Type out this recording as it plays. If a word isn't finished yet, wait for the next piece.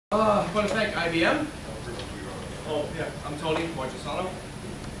I want to thank IBM. Oh, yeah, I'm Tony Marchesano.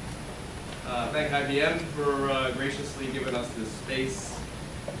 Thank IBM for graciously giving us this space.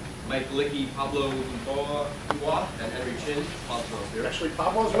 Mike Licky, Pablo Dubois, and Henry Chin sponsor us here. Actually,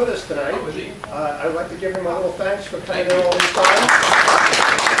 Pablo's with us tonight. Oh, is he? I'd like to give him a little thanks for coming in all this time.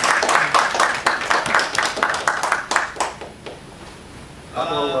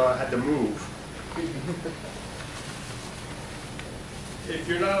 Pablo had to move. If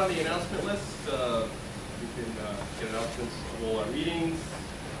you're not on the announcement list, you can get announcements of all our meetings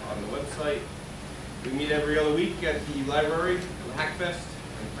on the website. We meet every other week at the library, the Hackfest,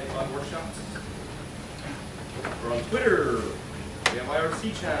 and Python workshops. We're on Twitter. We have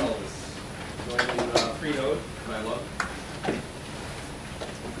IRC channels. Join in Freenode, NYLUG.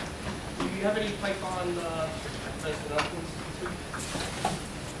 Do you have any Python Hackfest announcements this week?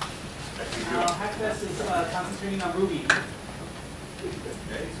 Hackfest is concentrating on Ruby.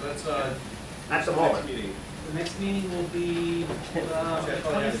 Okay, so That's the next moment. meeting. The next meeting will be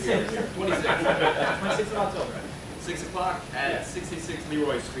 26th 26th of October. 6 o'clock at 66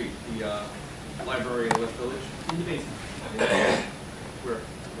 Leroy Street, the library in West Village. In the basement. Where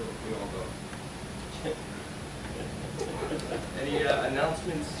we all go. Any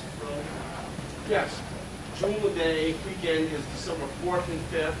announcements from? Yes. Joomla Day weekend is December 4th and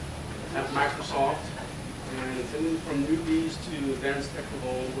 5th at Microsoft. And it's anything from newbies to advanced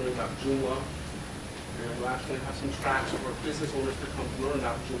technical learning about Joomla. And we'll actually have some tracks for business owners to come to learn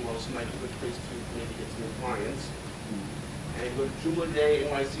about Joomla, so it might be a good place to maybe get some new clients. And go to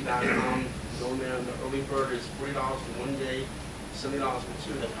JoomlaDayNYC.com. Go in there, and the early bird is $40 for 1 day, $70 for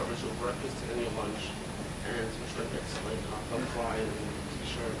 2. That covers your breakfast and your lunch. And some trinkets like thumb fry and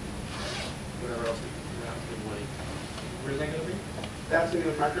t-shirt, whatever else we can have to give away. Where's that going to be? That's going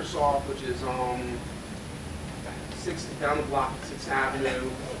to be Microsoft, which is down the block at 6th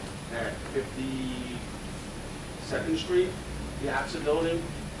Avenue at 52nd Street, the AXA building,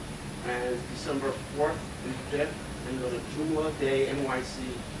 and it's December 4th and 5th, and go to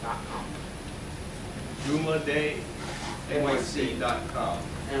JoomlaDayNYC.com. JoomlaDayNYC.com.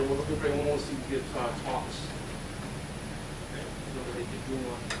 And we're looking for anyone who wants to give talks. They give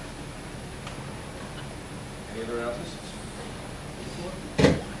Joomla. Any other announcements?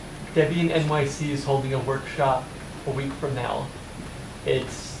 Debian NYC is holding a workshop a week from now.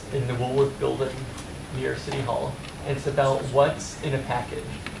 It's in the Woolworth building near City Hall. And it's about what's in a package.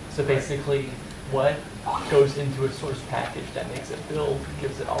 So basically, what goes into a source package that makes it build,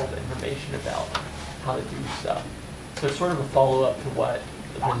 gives it all the information about how to do stuff. So it's sort of a follow-up to what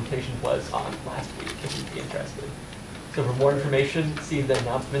the presentation was on last week, if you'd be interested. So for more information, see the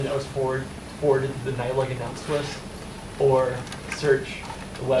announcement that was forwarded to the NYLUG announce list, or search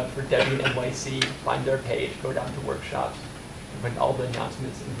the web for Debian NYC, find their page, go down to workshops, and find all the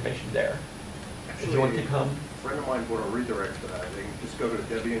announcements and information there. Actually, if you want to come, a friend of mine bought a redirect for that. They can just go to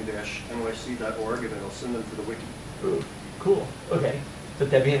debian-nyc.org and it'll send them to the wiki. ooh, cool. Okay, so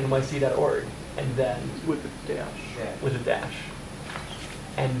debiannyc.org, and then With the dash. with a dash,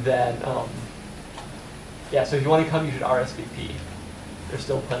 and then yeah. So if you want to come, you should RSVP. There's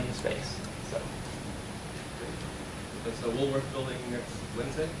still plenty of space. So That's the Woolworth building next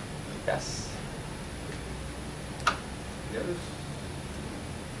Wednesday. yes. The others?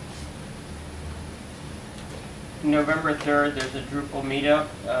 November 3rd, there's a Drupal meetup.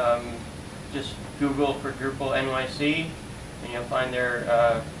 Just Google for Drupal NYC, and you'll find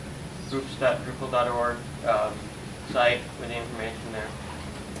their groups.drupal.org site with the information there.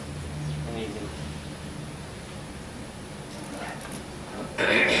 In the evening.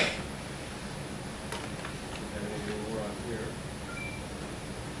 Anything more on here?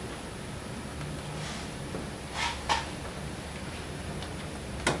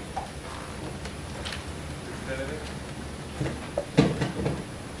 Is that it?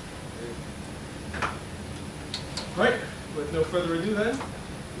 All right, with no further ado then, I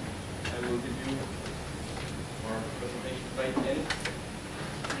will give you our presentation by Ken.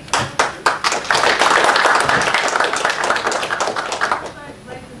 I'd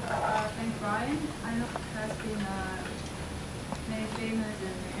like to thank Brian. I know there's been many famous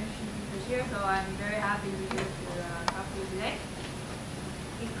and interesting speakers here, so I'm very happy to be here to talk to you today.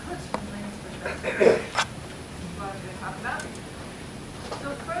 Eclipse and Linux perspective is what I'm going to talk about. So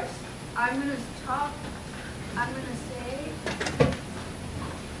first, I'm going to say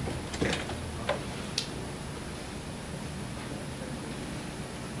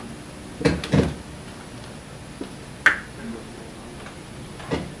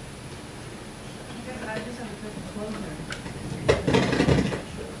I just have a quick closer.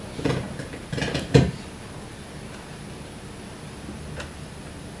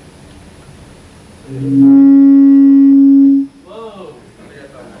 Whoa.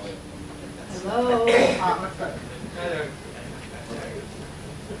 Hello.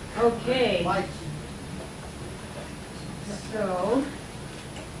 Okay. So,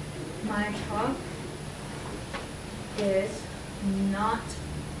 my talk is not.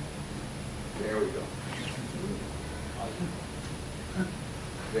 There we go.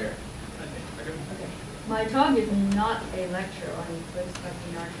 There. My talk is not a lecture on Eclipse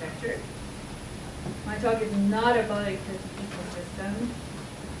and architecture. My talk is not about Eclipse ecosystem,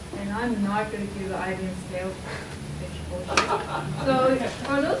 and I'm not going to do the IBM scale pitch bullshit. So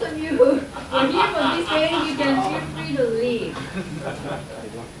for those of you who are here for this meeting, you can feel free to leave.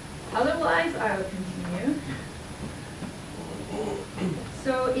 Otherwise, I will continue.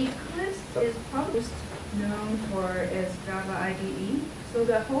 So Eclipse is probably known for its Java IDE. So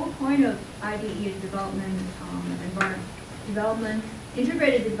the whole point of IDE is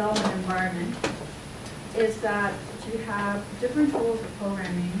integrated development environment, is that you have different tools of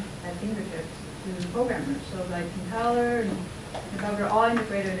programming at fingertips to programmers. So like compiler and debugger all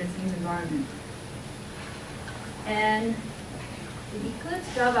integrated in the same environment. And the Eclipse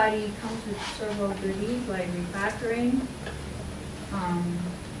Java IDE comes with several goodies like refactoring.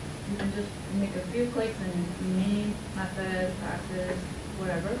 You can just make a few clicks and name, methods, classes,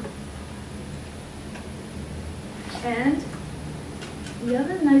 whatever. And the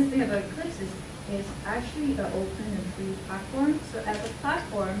other nice thing about Eclipse is actually an open and free platform. So as a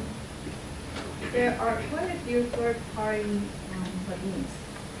platform, there are quite a few third-party plugins.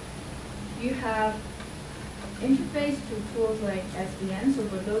 You have interface to tools like SVN. So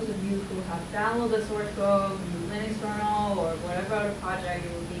for those of you who have downloaded the source code from Linux kernel or whatever other project,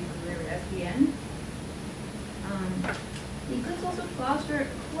 you will be familiar with SVN. Eclipse also fosters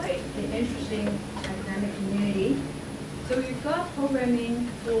quite an interesting academic community. So you've got programming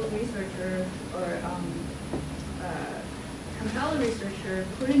tool researchers or compiler researchers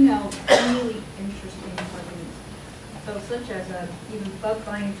putting out really interesting plugins. So such as even bug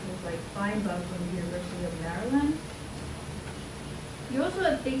finding tools like FindBug from the University of Maryland. You also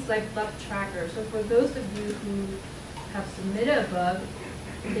have things like bug tracker. So for those of you who have submitted a bug,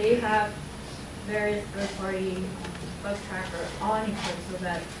 they have various third-party bug tracker on Eclipse so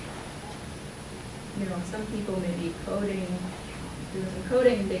that, you know, some people may be coding, doing some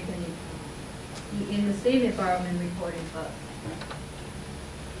coding, they can be in the same environment reporting bugs.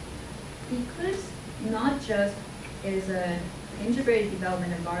 Eclipse not just is an integrated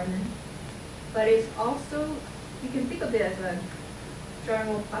development environment, but it's also, you can think of it as a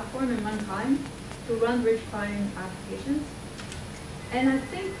general platform in runtime to run rich client applications. And I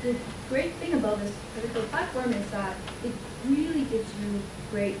think the great thing about this particular platform is that it really gives you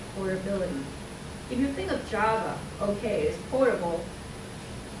great portability. If you think of Java, okay, it's portable,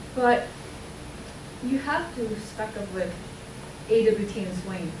 but you have to stack up with AWT and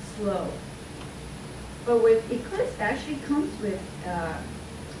Swing, slow. But with Eclipse, it actually comes with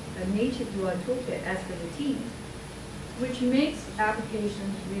a native UI toolkit, SWT, which makes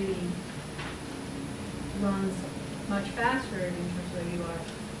applications really runs much faster in terms of UI.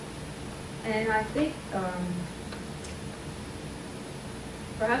 And I think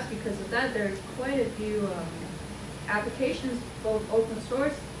perhaps because of that, there's quite a few applications, both open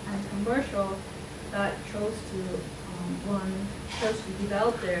source and commercial, that chose to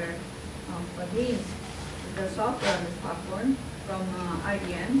develop their plugins, the software on this platform, from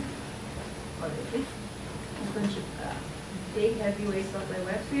IBM, obviously, a bunch of big heavyweight stuff like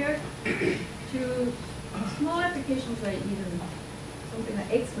WebSphere, to small applications like even something like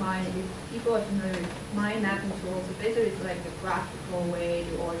Xmind. If people are familiar with mind mapping tools, so basically it's like a graphical way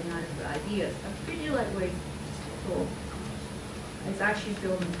to organize the ideas. A pretty lightweight tool. It's actually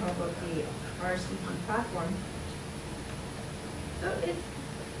built on top of the RCP platform. So it's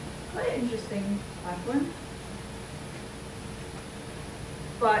quite an interesting platform.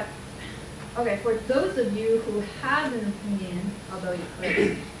 But, okay, for those of you who have an opinion about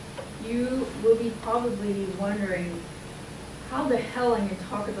Eclipse, you will be probably wondering how the hell I'm going to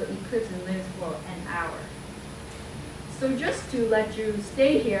talk about Eclipse and Linux for an hour. So just to let you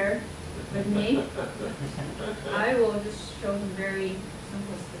stay here with me, I will just show some very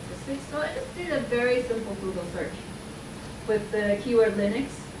simple statistics. So I just did a very simple Google search. With the keyword Linux,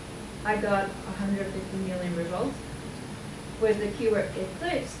 I got 150 million results. With the keyword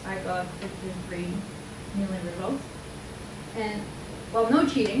Eclipse, I got 53 million results. And, well, no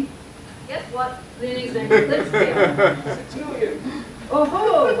cheating. Guess what? Linux and Eclipse did. 6 million. Oh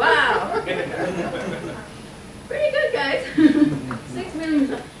ho! Wow! Pretty good, guys. 6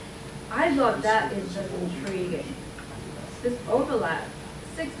 million. I thought that is just intriguing. This overlap,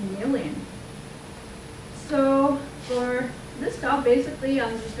 6 million. So for this talk, basically,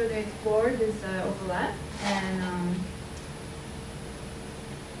 I'm just going to explore this overlap and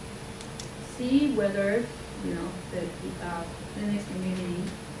see whether the Linux community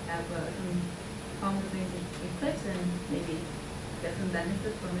have some common things with Eclipse and maybe get some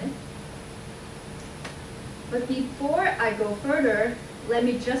benefit from it. But before I go further, let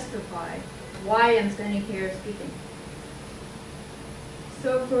me justify why I'm standing here speaking.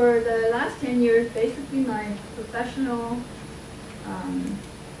 So for the last 10 years, basically my professional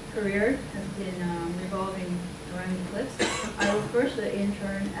career has been revolving around Eclipse. I was first an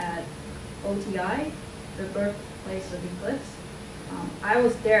intern at OTI, the birthplace of Eclipse. I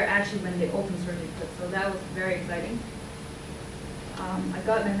was there actually when they open sourced Eclipse, so that was very exciting. I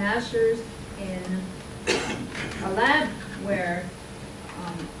got my master's in a lab where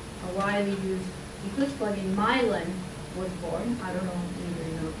a widely used Eclipse plugin, MyLUG, was born. I don't know if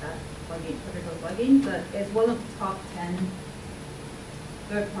you know that particular plugin, but it's one of the top 10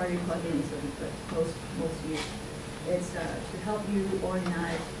 third-party plugins of Eclipse, most used. It's to help you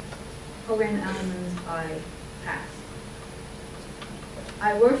organize program elements by task.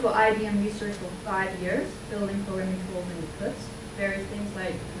 I worked for IBM Research for 5 years, building programming tools in Eclipse, various things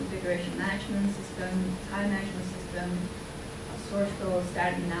like configuration management system, time management system, source code,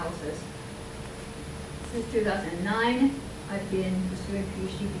 static analysis. Since 2009, I've been pursuing a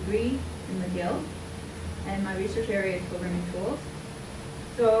PhD degree in McGill, and my research area is programming tools.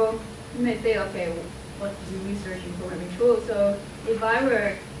 So you may say, okay, what do you research in programming tools? So if I were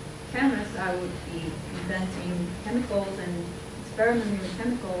a chemist, I would be inventing chemicals and experimenting with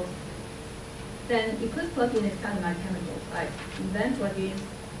chemicals. Then Eclipse plugin is kind of my chemicals. I invent plugins,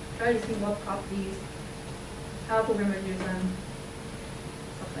 try to see what properties, how programmers use them,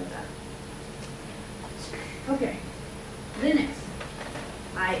 stuff like that. Okay, Linux.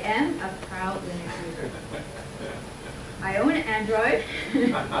 I am a proud Linux user. I own an Android,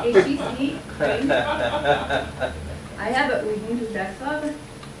 HTC, I have a Ubuntu desktop,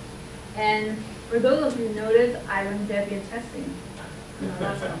 and for those of you who noticed, I run Debian testing on my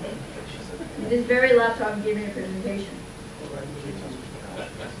laptop. This very laptop I'm giving a presentation.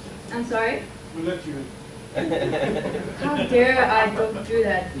 I'm sorry? We let you. How dare I don't do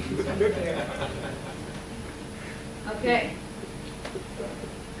that? Okay.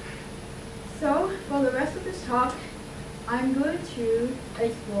 So for the rest of this talk, I'm going to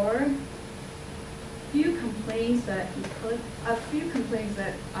explore a few complaints that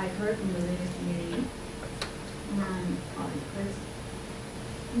I heard from the Linux community on Eclipse.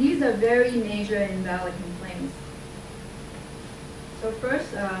 These are very major and invalid complaints. So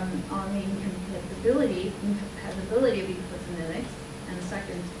first, on the incompatibility of Eclipse and Linux, and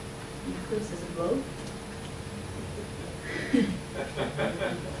second, Eclipse is a bloat.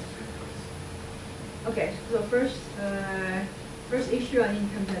 Okay, so first issue on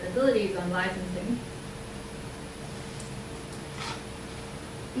incompatibility is on licensing.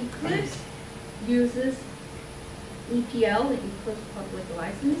 Eclipse uses EPL, the Eclipse Public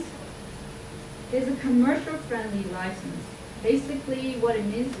License. It's a commercial-friendly license. Basically, what it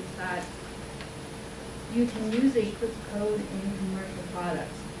means is that you can use the Eclipse code in commercial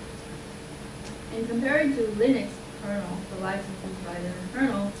products. In comparing to Linux kernel, the licenses by Linux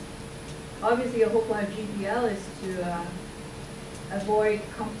kernel, obviously a whole point of GPL is to avoid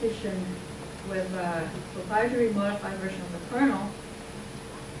competition with a proprietary modified version of the kernel,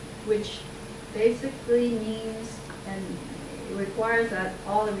 which basically means and it requires that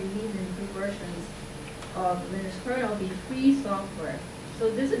all the release and free versions of Linux kernel be free software. So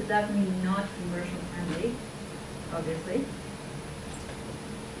this is definitely not commercial friendly, obviously.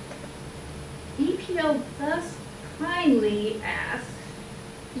 EPL does kindly ask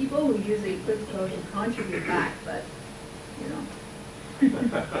people who use the Eclipse code to contribute back, but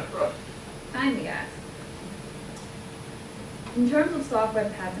kindly ask. In terms of software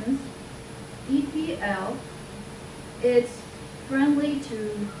patents, EPL it's friendly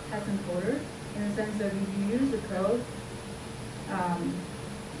to patent holders in the sense that if you use the code,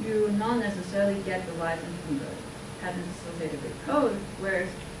 you not necessarily get the license from the patents associated with code, whereas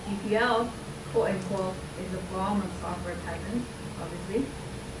GPL, quote unquote, is a form of software patent, obviously.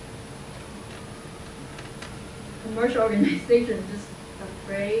 Commercial organizations just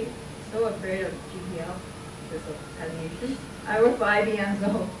so afraid of GPL because of patent issues. I work for IBM,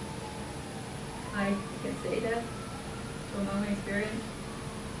 so I can say that from my own experience.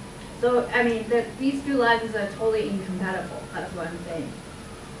 So, I mean, these two licenses are totally incompatible. That's what I'm saying.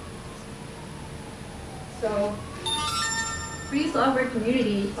 So, free software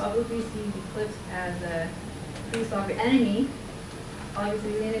community probably sees Eclipse as a free software enemy.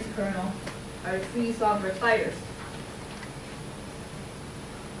 Obviously, Linux kernel are free software providers.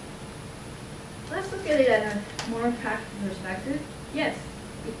 Let's look at it at a more practical perspective. Yes,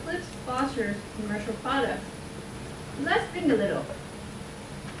 Eclipse fosters commercial products. Let's think a little.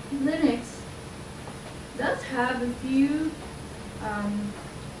 Linux does have a few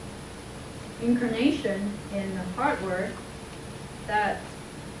incarnation in the hardware that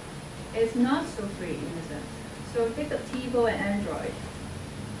is not so free in a sense. So pick up TiVo and Android.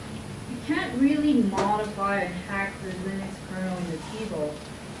 You can't really modify and hack the Linux kernel in the TiVo.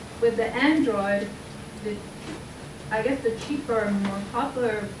 With the Android, I guess the cheaper, more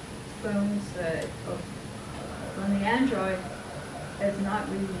popular phones on the Android is not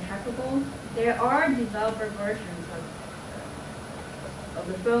really hackable. There are developer versions of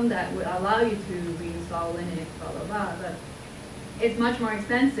the phone that would allow you to reinstall Linux, blah, blah, blah, but it's much more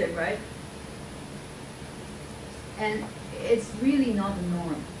expensive, right? And it's really not the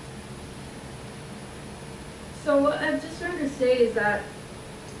norm. So what I'm just trying to say is that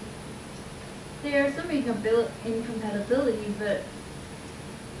there are some incompatibilities, but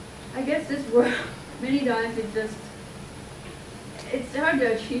I guess this world, many times it's hard to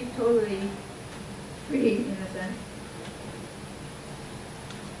achieve totally free in a sense.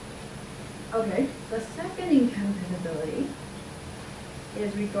 Okay, the second incompatibility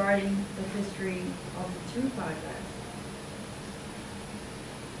is regarding the history of the two projects.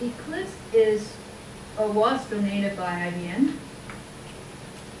 Eclipse is or was donated by IBM.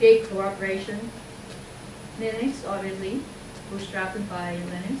 Big corporation. Linux, obviously, bootstrapped by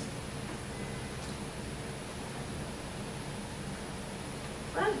Linux.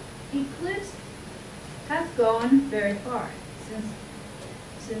 But Eclipse has gone very far since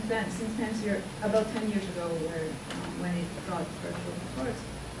then, about 10 years ago, when it got first open source.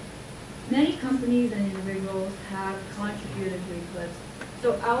 Many companies and individuals have contributed to Eclipse. So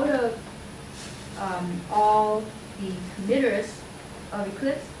out of all the committers of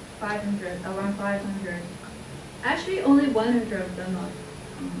Eclipse, around 500, actually only 100 of them are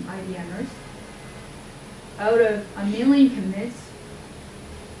IBMers. Out of 1 million commits,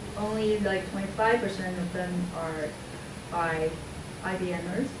 only like 25% of them are by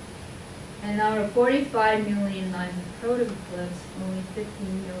IBMers. And out of 45 million lines of code of Eclipse, only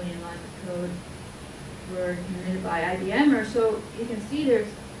 15 million lines of code were committed by IBMers. So you can see there's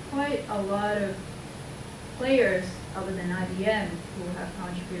quite a lot of players other than IBM who have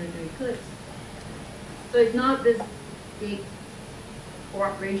contributed to Eclipse. So it's not this big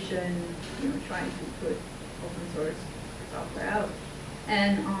corporation, trying to put open source software out.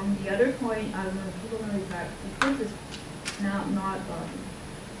 And on the other point, I don't know if people know is that Eclipse is now not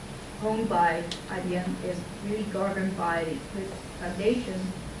owned by IBM, is really governed by the Eclipse Foundation.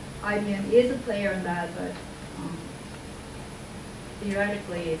 IBM is a player in that, but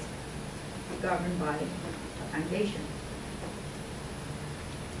theoretically it's governed by a foundation.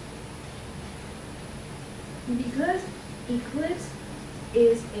 Because Eclipse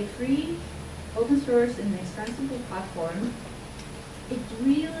is a free, open source, and extensible platform, it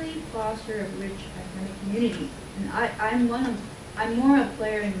really fosters a rich academic community. And I'm more a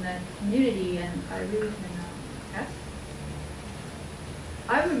player in that community, and I really can attest.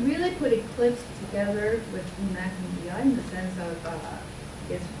 I would really put Eclipse together with Emacs and GI in the sense of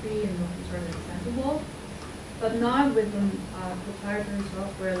it's free and open source and extensible, but not with proprietary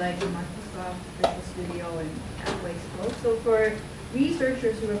software like Microsoft Visual Studio and Pathway Scope. So for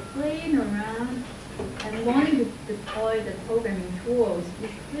researchers who are playing around and wanting to deploy the programming tools,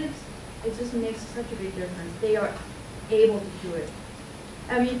 Eclipse, it just makes such a big difference. They are able to do it.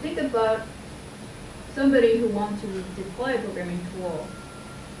 I mean, think about somebody who wants to deploy a programming tool.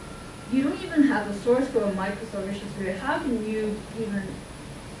 You don't even have the source code of Microsoft Visual Studio. You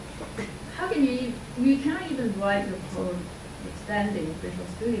can't even write your code extending Visual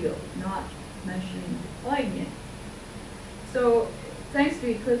Studio, not mentioning deploying it. So thanks to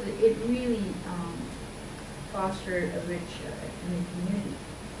Eclipse, it really fostered a rich community.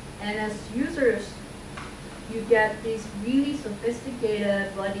 And as users, you get these really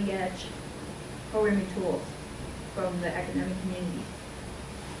sophisticated, bloody edge programming tools from the academic community.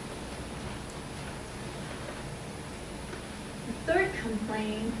 The third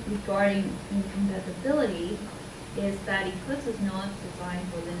complaint regarding incompatibility is that Eclipse is not designed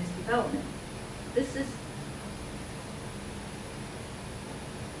for Linux development. This is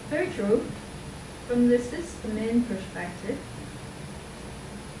very true. From the system perspective,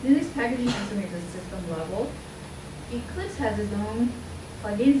 Linux packaging system is a system level. Eclipse has its own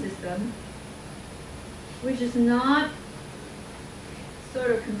plugin system, which is not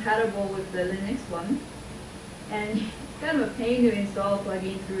sort of compatible with the Linux one. And kind of a pain to install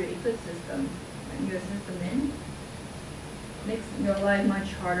plugin through Eclipse system. When your system in, makes your life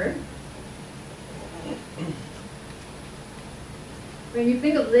much harder. When you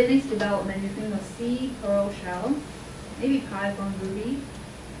think of Linux development, you think of C, Perl, Shell, maybe Python, Ruby.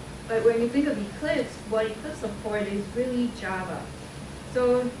 But when you think of Eclipse, what Eclipse supports is really Java.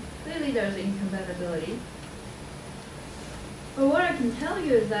 So clearly there's incompatibility. But what I can tell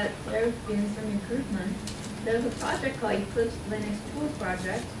you is that there have been some improvement. There's a project called Eclipse Linux Tools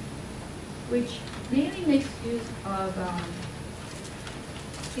Project, which mainly makes use of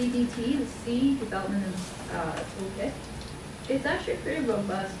CDT, the C development toolkit. It's actually pretty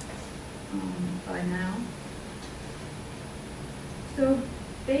robust by now. So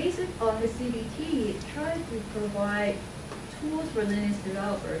based on the CDT, it tries to provide tools for Linux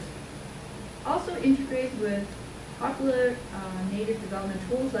developers. Also integrates with popular native development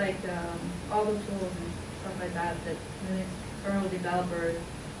tools like auto tools and stuff like that that Linux kernel developers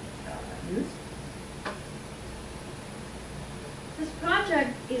use. This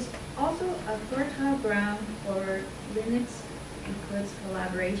project is also a fertile ground for Linux Eclipse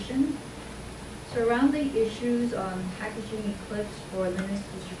collaboration surrounding issues on packaging Eclipse for Linux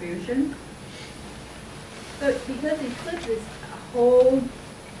distribution. So because Eclipse is a whole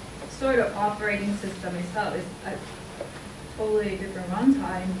sort of operating system itself, it's a totally different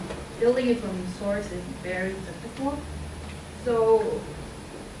runtime, building it from source is very difficult. So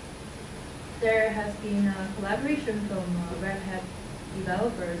there has been a collaboration from Red Hat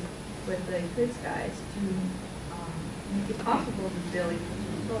developers with the Eclipse guys to make it possible to build Eclipse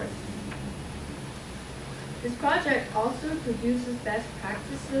from source. This project also produces best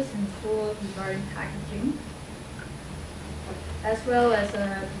practices and tools regarding packaging, as well as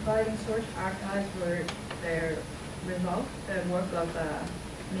providing source archives for their result, the work of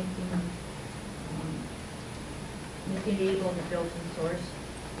making it able to build some source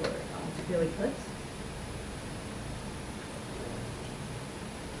for to build Eclipse.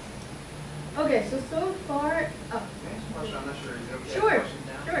 Okay, so far, I'm not sure. Is it okay? Sure,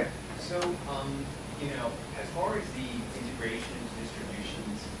 sure. So, you know, as far as the integrations,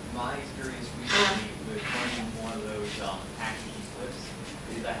 distributions, my experience recently with running one of those package Eclipse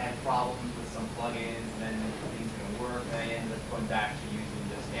is I had problems with some plugins, and then things didn't work, and I ended up going back to using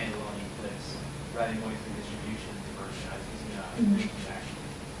the standalone Eclipse rather than going through distribution version. I was using a package.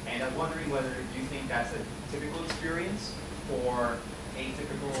 And I'm wondering whether you think that's a typical experience or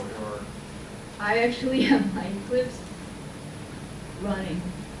atypical, or I actually have my Eclipse running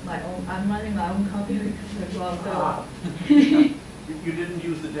my own. I'm running my own copy of Eclipse as well. So. You didn't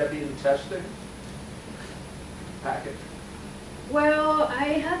use the Debian testing package? Well,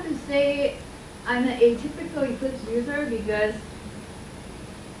 I have to say I'm an atypical Eclipse user because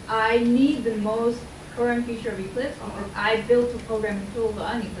I need the most current feature of Eclipse because I built a programming tool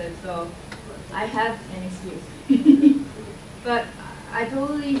on Eclipse, so I have an excuse. But I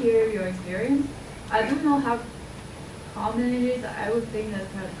totally hear your experience. I don't know how common it is. I would think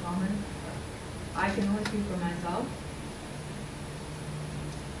that's kind of common. I can only speak for myself.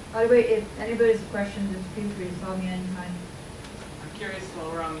 By the way, if anybody has a question, just feel free to tell me anytime. I'm curious, while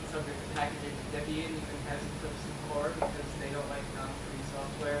we're on the subject of packaging, Debian even has Eclipse in core because they don't like non-free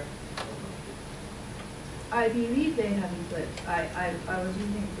software. I believe they have Eclipse. I was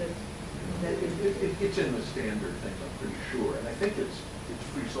using Eclipse. It's in the standard thing, I'm pretty sure, and I think it's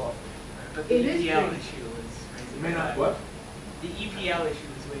free software. But the It is EPL free. issue is raising It may the not, flag. what? The EPL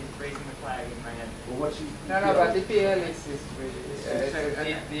issue is raising the flag in my head. Well, what's the? No, but EPL is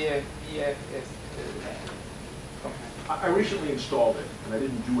I recently installed it, and I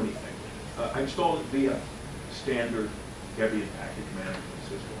didn't do anything. I installed it via standard Debian package management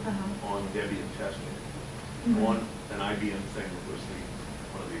system on Debian testing on an IBM thing that was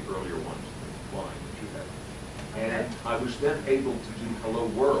one of the earlier ones, the line that you had. And I was then able to do Hello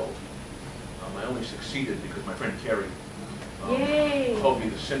World. I only succeeded because my friend Kerry told me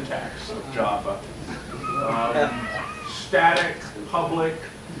the syntax of Java. Static, public,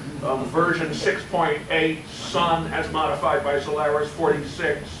 version 6.8, Sun as modified by Solaris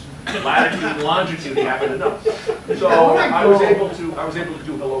 46, latitude and longitude he happened to know. So I was able to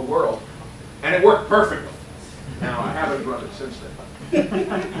do Hello World, and it worked perfectly. Now I haven't run it since then.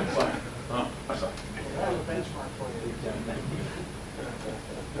 I'm sorry. I have a benchmark for you.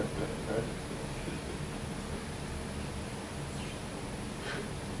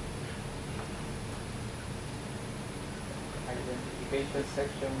 Identification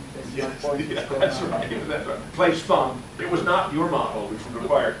section. Yes, yeah, that's right. That's right. Place thumb. It was not your model, which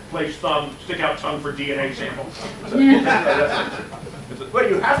required place thumb, stick out tongue for DNA sample. So, but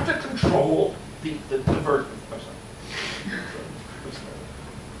you have to control the version. I'm sorry.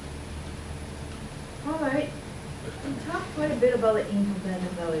 talked quite a bit about the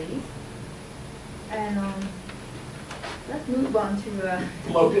incompatibilities. And let's move on to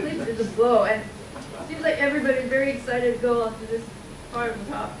Eclipse is a blow. And it seems like everybody's very excited to go on to this part of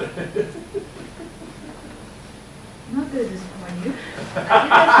the talk. I'm not going to disappoint you. I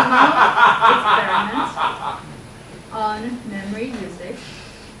did a small experiment on memory usage.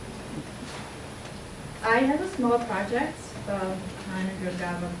 I have a small project of 900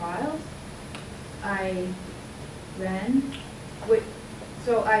 Java files. I ran with,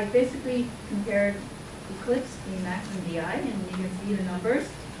 so I basically compared Eclipse, Emacs, and VI, and you can see the numbers.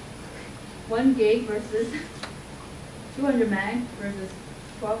 1 gig versus 200 meg versus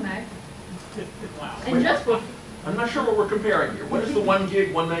 12 meg. Wow. And just for I'm not sure what we're comparing here. What is the 1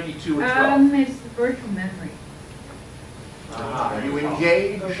 gig, 192, and 12? it's virtual memory. You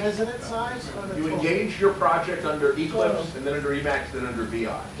engage. The resident size? You engage your project under Eclipse, and then under Emacs, then under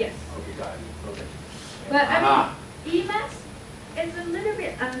VI. Yes. Okay, got it. Okay. But I mean, Emacs, it's a little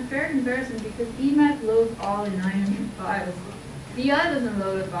bit unfair comparison because Emacs loads all the 900 files. VI doesn't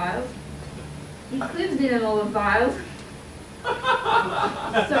load the files. Eclipse didn't load the files.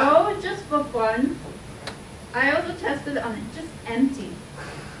 So, just for fun, I also tested on just empty.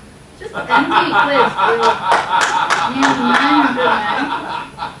 Just empty Eclipse with using 900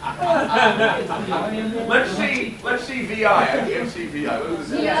 meg. Let's see VI. I can't see VI. What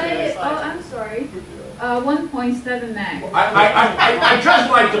is it? VI, oh, I'm sorry. 1.7 meg. I just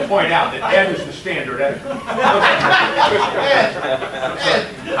like to point out that Ed is the standard editor.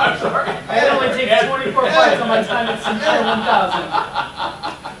 I'm sorry. It only takes 24 bytes on my time at Sinclair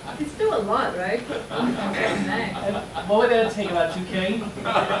 1000. It's still a lot, right? 1.7 meg. What would that take, about 2K?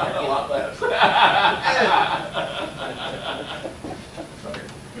 A lot less.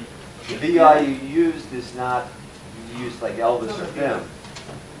 The VI you used is not used like Elvis or Vim.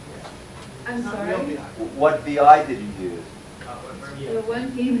 I'm sorry. What VI did you use? The one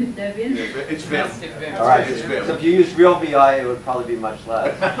game with Debian. It's Vim. All right, It's Vim. so if you used real VI, it would probably be much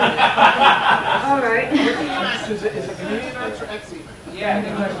less. All right. Is it Emacs or XEmacs? Yeah,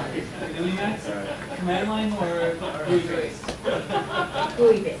 good question. Emacs, command line, or GUI based?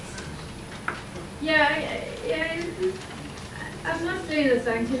 GUI based. Yeah, I'm not saying the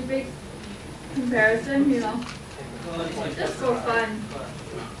scientific comparison, you know, just for fun.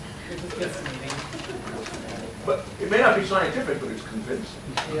 But it may not be scientific, but it's convincing.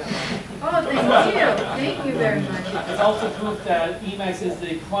 Oh, thank you very much. It's also proof that Emacs is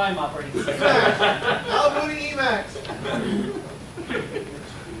the prime operating system. I'm moving Emacs.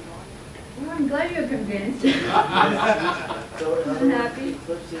 Well, I'm glad you're convinced. So I'm happy.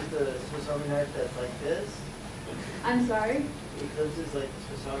 Eclipse is the Swiss Army knife that's like this. I'm sorry? Eclipse is like the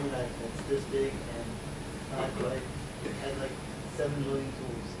Swiss Army knife that's this big and not like, it has like 7 million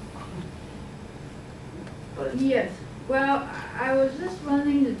tools. But Yes. Well, I was just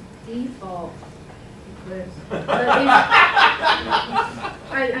running the default Eclipse. But I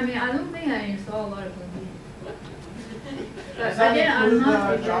mean, I don't think I install a lot of plugins. But Does that I'm include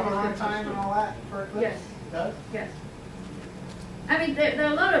not Java runtime and all that for Eclipse? Yes. It does? Yes. I mean, there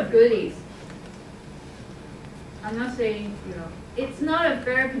are a lot of goodies. I'm not saying, you know, it's not a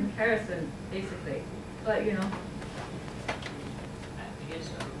fair comparison, basically. But, you know. I guess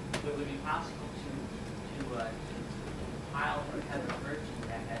would it be possible to compile or have a version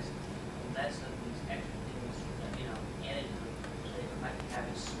that has less of these extra things, added to it, so that it might have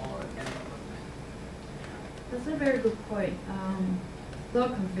a smaller memory footprint? That's a very good point. Not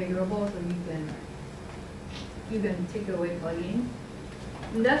configurable, so you can take away plugins.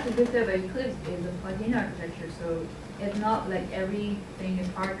 And that's the good thing about Eclipse is the plugin architecture. So it's not like everything is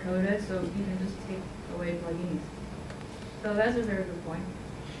hard coded, so you can just take away plugins. So that's a very good point.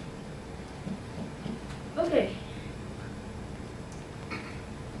 Okay.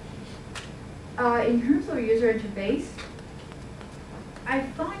 In terms of user interface, I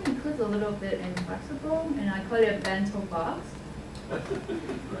find Eclipse a little bit inflexible, and I call it a bento box.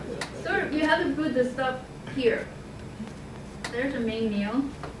 So you have to put the stuff here. There's a main meal,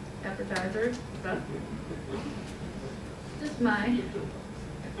 appetizer, stuff. Just my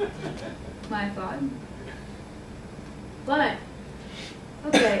thought. But,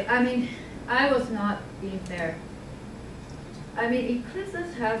 okay, I mean, I was not being fair. I mean, Eclipse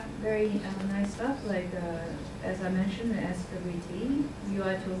does have very nice stuff, like, as I mentioned, the SWT,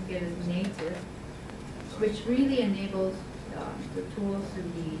 UI toolkit is native, which really enables the tools to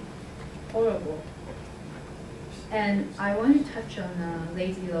be portable. And I want to touch on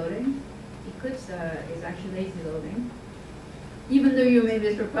lazy loading. Eclipse is actually lazy loading. Even though you may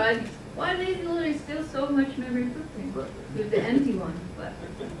be surprised, why lazy loading is still so much memory footprint with the empty one. But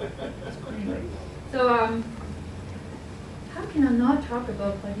anyway, so cannot not talk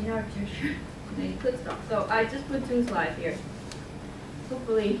about plugin architecture in the Eclipse talk. So I just put 2 slides here.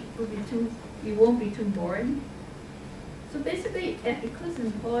 Hopefully it won't be too boring. So basically, Eclipse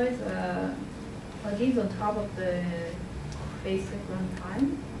employs plugins on top of the basic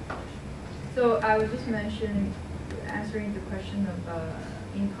runtime. So I was just answering the question of,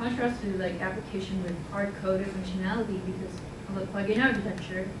 in contrast to like application with hard-coded functionality, because of the plugin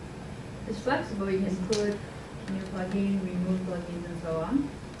architecture, it's flexible. You can put new plugin, remove plugins, and so on.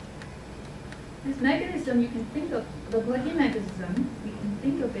 This mechanism, you can think of the plugin mechanism. You can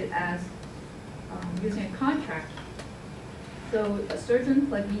think of it as using a contract. So a certain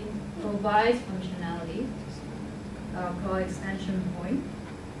plugin provides functionality called extension point,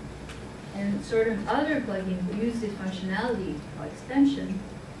 and certain other plugins use this functionality called extension.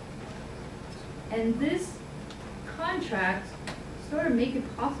 And this contract sort of make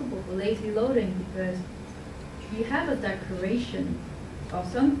it possible for lazy loading, because you have a declaration of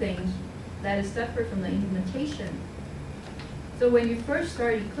something that is separate from the implementation. So when you first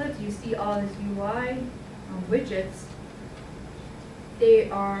start Eclipse, you see all these UI widgets. They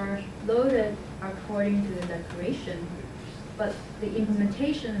are loaded according to the declaration, but the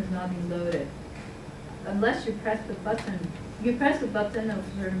implementation is not being loaded unless you press the button. You press the button of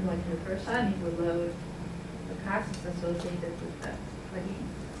a certain plugin the first time, it will load the classes associated with that plugin.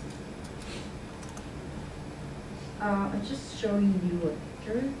 I'm just showing you a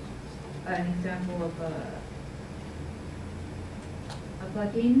picture, an example of a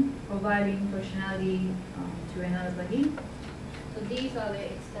plugin providing functionality to another plugin. So these are the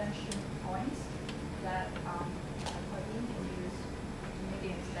extension points that a plugin can use to make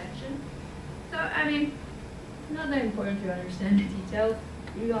an extension. So I mean, it's not that important to understand the details.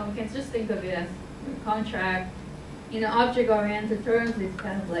 You can just think of it as a contract. In object-oriented terms, it's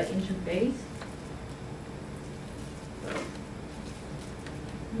kind of like interface. So,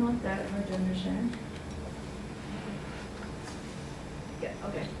 not that hard to understand. Yeah,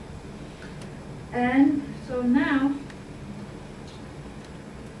 okay. And so now,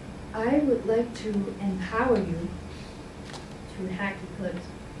 I would like to empower you to hack Eclipse.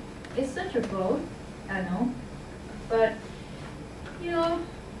 It's such a goal, I know, but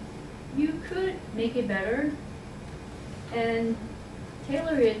you could make it better and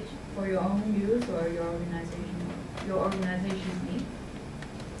tailor it for your own use or your organization's need.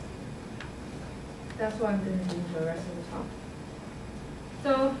 That's what I'm going to do for the rest of the talk.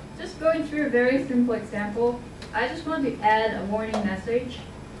 So just going through a very simple example, I just want to add a warning message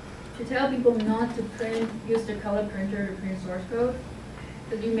to tell people not to use the color printer to print source code,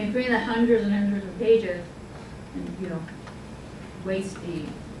 because you may print hundreds and hundreds of pages and waste the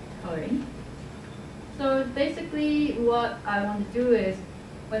coloring. So basically what I want to do is,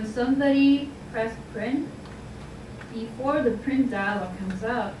 when somebody presses print, before the print dialog comes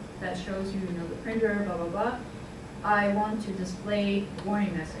up that shows you, the printer, blah, blah, blah, I want to display the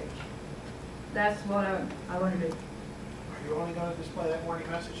warning message. That's what I want to do. Are you only going to display that warning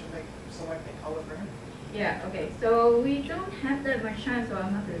message and select a color printer? Yeah, okay, so we don't have that much time, so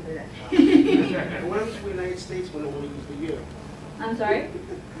I'm not going to do that. And what happens in the United States when we don't want to use the year? I'm sorry?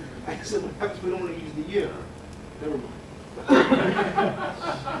 I said, what happens when we don't want to use the year? Never mind.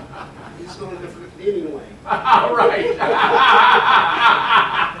 It's going a different Canadian way. All right.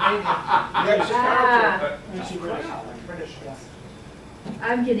 British, yes.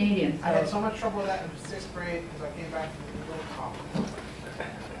 I'm Canadian. So. I had so much trouble with that in 6th grade because I came back from the little cop.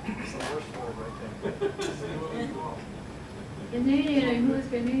 It's the worst word right there. Canadian, and who's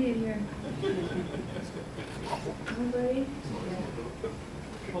Canadian here? Nobody?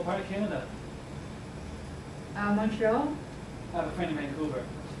 What part of Canada? Montreal. I have a friend in Vancouver.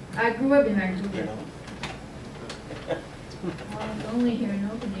 I grew up in Vancouver. I'm only here,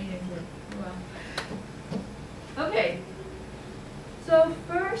 no Canadian here. Well. Okay. So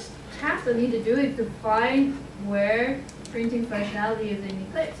first task I need to do is to find where printing functionality is in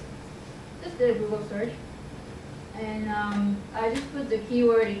Eclipse. Just did a Google search. And I just put the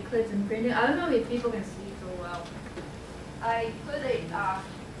keyword Eclipse and printing. I don't know if people can see so well. I put a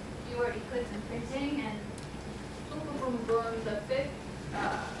keyword Eclipse and printing, and boom, boom, boom, boom. The 5th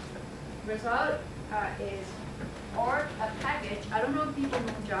result is or a package. I don't know if people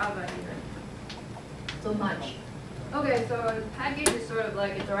know Java either so much. Okay, so a package is sort of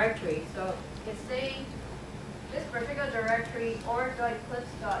like a directory. So it's saying this particular directory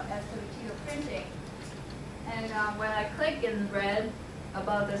org.eclipse.swt printing. And when I click in red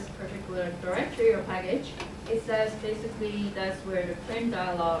about this particular directory or package, it says basically that's where the printer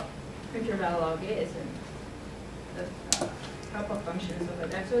dialog is, and the couple of functions and stuff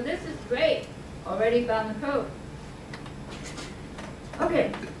like that. So this is great. Already found the code.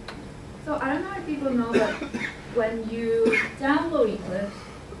 Okay, so I don't know if people know, but when you download Eclipse,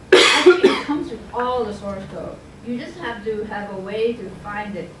 actually it comes with all the source code. You just have to have a way to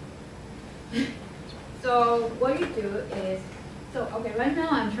find it. So what you do is, okay, right now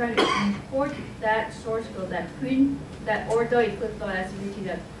I'm trying to import that source code, that ordo-eclipse.svt,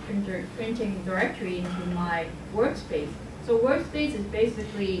 that printing directory into my workspace. So workspace is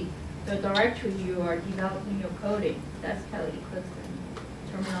basically the directory you are developing your coding. That's kind of Eclipse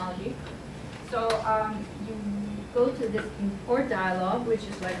terminology. So you go to this import dialog, which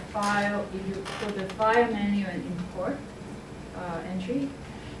is like file. If you go to the file menu and import entry,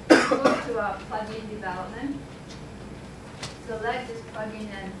 go to plugin development. Select this plugin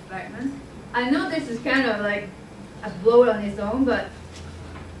and fragments. I know this is kind of like a blow on its own, but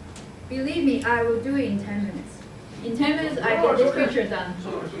believe me, I will do it in 10 minutes. In 10 minutes, I get this feature done. So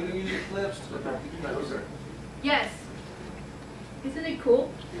you're going to use Eclipse to Yes. Isn't it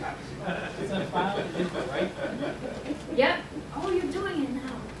cool? It's on file and input, right? Yep. Oh, you're doing it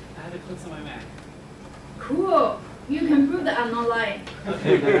now. I have Eclipse on my Mac. Cool. You can prove that I'm not lying.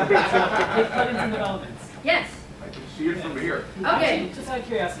 Okay. Plugins and developments. Yes. I can see it from here. Okay. Actually, just out of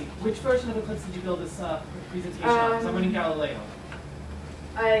curiosity, which version of Eclipse did you build this presentation on? Because I'm running Galileo.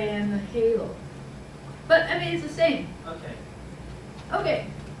 I am a Halo. But I mean, it's the same. Okay. Okay.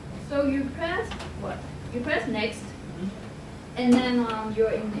 So you press what? You press next. And then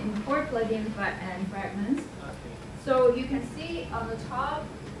you're in import plugin and fragments. Okay. So you can see on the top,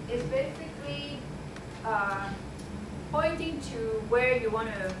 it's basically pointing to where you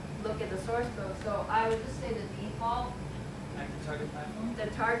want to look at the source code. So I would just say the default. Active target platform? The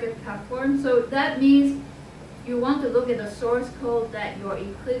target platform. So that means you want to look at the source code that your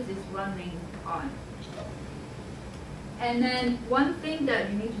Eclipse is running on. And then one thing that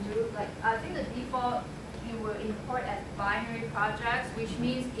you need to do, like I think the default, you will import as binary projects, which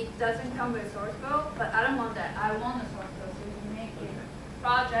means it doesn't come with source code, but I don't want that. I want a source code, so you make it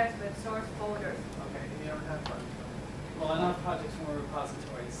projects with source folders. Okay, you don't have projects. Well, I don't have projects from a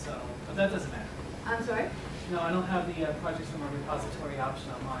repository, so, but that doesn't matter. I'm sorry? No, I don't have the projects from a repository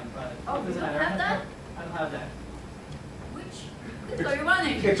option on mine, but Oh, it you doesn't don't matter. have that? I don't have that. Which are you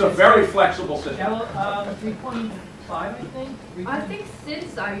running? It's a very flexible system. 3.5, I think? I think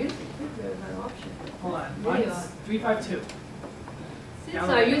since I use Eclipse, there's an option. Hold on, Really mine's odd. 352. Since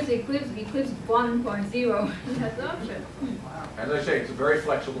I use Eclipse 1.0 has an option. Wow. As I say, it's a very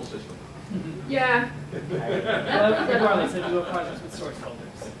flexible system. Yeah. Well, regardless, I do have projects with source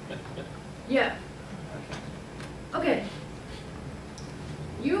folders. Yeah. Okay.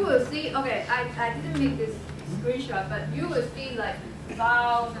 You will see, okay, I didn't make this screenshot, but you will see like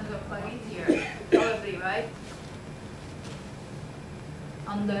thousands of plugins here, probably, right?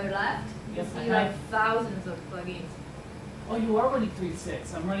 On the left, you Yes, see like thousands of plugins. Oh, you are running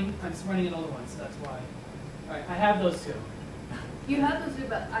 3.6. I'm just running an older one, so that's why. All right, I have those two. You have to do,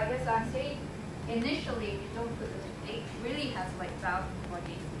 but I guess I'm saying initially you don't put it, it really has like thousands of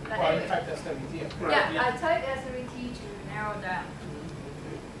plugins. But Well, anyway. you typed SWT. Yeah, I typed SWT to narrow down.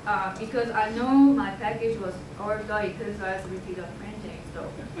 Because I know my package was Oracle Eclipse SWT.printing, so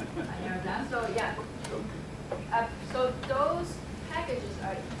I narrowed down. So yeah. So those packages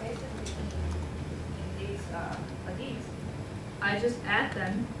are basically in these plugins. I just add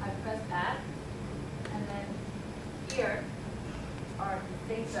them. I press add, and then here are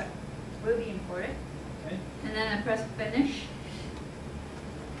the things that will be imported. Okay. And then I press finish.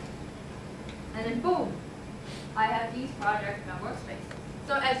 And then boom, I have these projects in my workspace.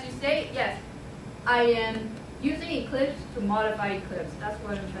 So as you say, yes, I am using Eclipse to modify Eclipse. That's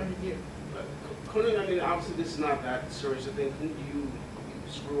what I'm trying to do. Couldn't, I mean, obviously this is not that serious a thing. Couldn't you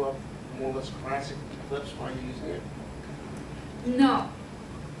screw up more or less classic Eclipse while you're using it? No.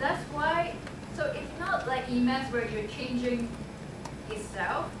 That's why, so it's not like Emacs where you're changing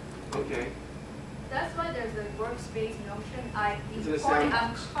itself. Okay. That's why there's a workspace notion. It's in a I'm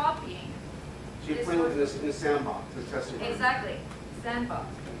sandbox. copying. So you're this playing with workspace. it in the sandbox, the testing environment. Exactly. Sandbox.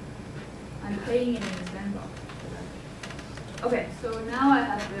 I'm playing it in the sandbox. Okay, so now I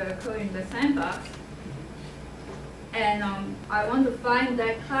have the code in the sandbox. And I want to find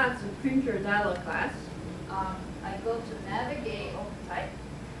that class, the printer dialog class. I go to navigate OpenType.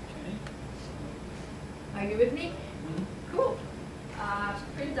 Okay. Are you with me? Mm-hmm. Cool.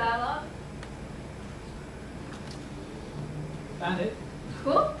 Print dialog. Found it.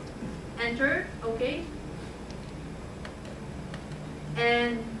 Cool. Enter. Okay.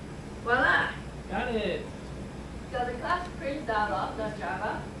 And voila. Got it. So the class print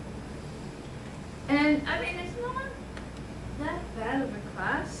dialog.java. And I mean, it's not that bad of a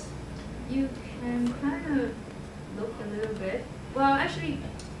class. You can kind of look a little bit. Well, actually, actually,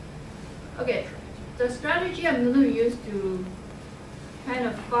 okay, the strategy I'm going to use to kind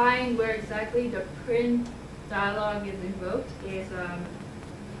of find where exactly the print dialog is invoked is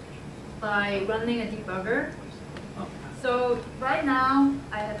by running a debugger. So right now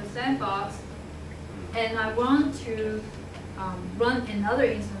I have a sandbox and I want to run another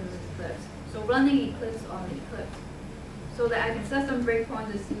instance of Eclipse. So running Eclipse on Eclipse so that I can set some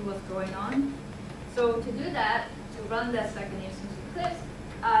breakpoints to see what's going on. So to do that, to run that second instance of Eclipse,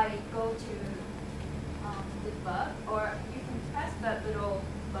 I go to debug, or you can press that little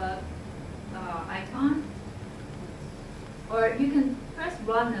bug icon, or you can press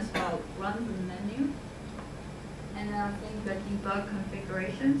run as well, run from the menu, and then I think the debug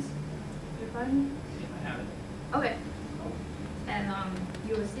configurations. You find it? I have it. Okay. And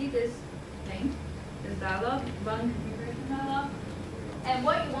you will see this thing, this dialog, run configuration dialog. And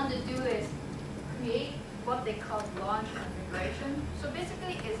what you want to do is create what they call launch configuration. So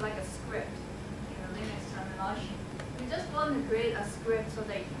basically, it's like a script. Linux terminology. You just want to create a script so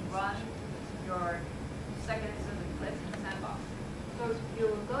that you can run your second instance of Eclipse in the sandbox. So you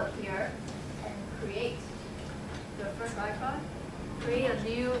will go here and create the first icon, create a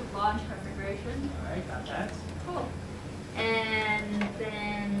new launch configuration. All right, got that. Cool. And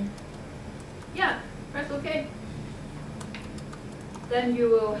then, yeah, press OK. Then you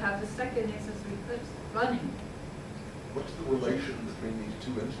will have the second instance of Eclipse running. What's the relation between these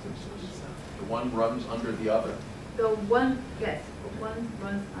two instances? The one runs under the other? The one, yes, one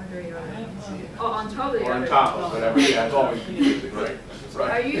runs under your other. Oh, on top of the Or other. on top of whatever, yeah, it's always confusing, right?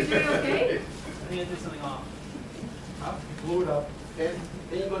 Are you doing okay? I think I did something off. You blew it up. Then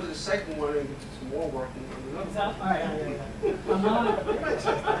you go to the second one and get some more working on another Is that, one. all right, yeah. I'm not,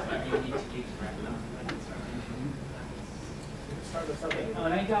 You need to keep track of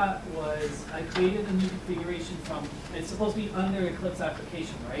what I got was, I created a new configuration from, it's supposed to be under Eclipse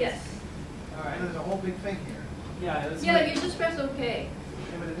application, right? Yes. All right. And there's a whole big thing here. Yeah, it was. Yeah, you just press OK.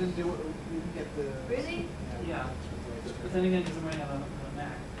 Yeah, but it didn't do it, we didn't get the. Really? Yeah. But then again, because I'm running on a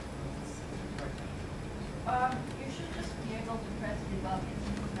Mac. You should just be able to press debug and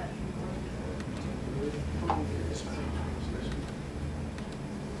that should work.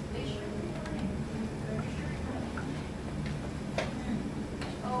 They should be running. They're sure running.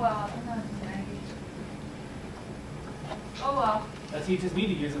 Oh well, I'm not snagging. Oh well. That teaches me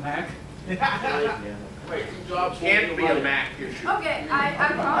to use a Mac. Wait, jobs can't be a Mac issue. Okay,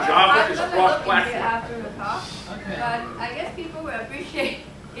 I'm Java is gonna look into it cross-platform. after the talk. Okay. But I guess people will appreciate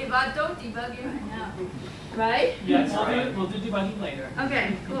if I don't debug it right now. Right? Yes, we'll do debugging later.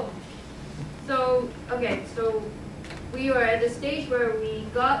 Okay, cool. So, okay, so we were at the stage where we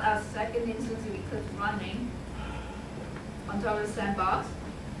got our second instance of Eclipse running on top of the sandbox.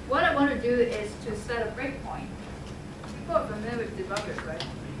 What I want to do is to set a breakpoint. People are familiar with debuggers, right?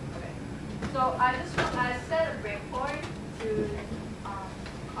 Okay. So I set a breakpoint to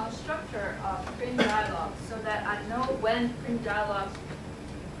constructor of print dialog so that I know when print dialog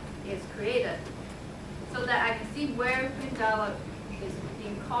is created, so that I can see where print dialog is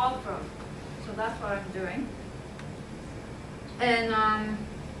being called from. So that's what I'm doing. And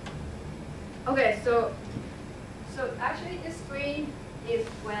okay, so actually this screen is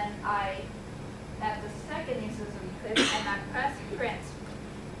when I have the second instance of Eclipse and I press print.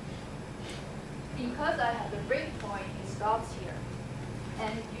 Because I have the breakpoint, it stops here.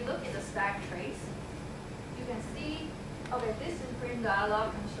 And if you look at the stack trace, you can see, okay, this is print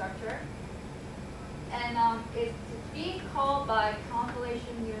dialog constructor. And it's being called by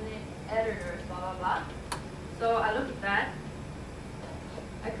compilation unit editors, blah, blah, blah. So I look at that,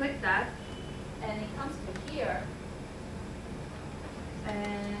 I click that, and it comes to here.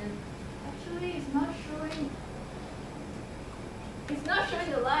 And actually it's not showing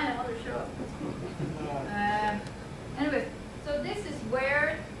the line I want to show. Anyways, so this is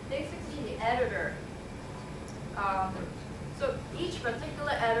where basically the editor. So each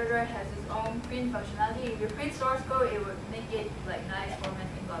particular editor has its own print functionality. If you print source code, it would make it like nice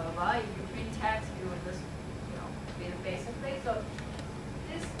formatting, blah blah blah. If you print text, it would just be the basic thing. So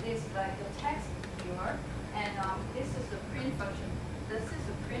this is like the text viewer, and this is the print function. This is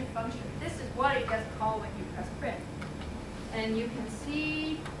the print function. This is what it gets called when you press print. And you can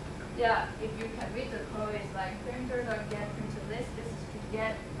see, yeah, if you can read the code, it's like printer.get printer list. This is to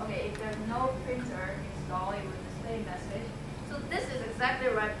get, okay, if there's no printer installed, it will display a message. So this is exactly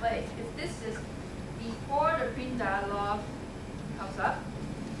the right place. If this is before the print dialog comes up,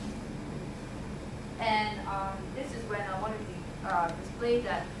 and this is when I want to display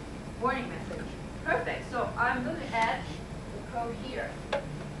that warning message. Perfect. So I'm going to add the code here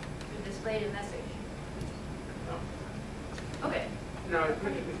to display the message. Okay.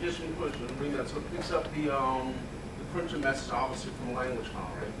 condition push and bring that, so it picks up the printer message obviously from language file,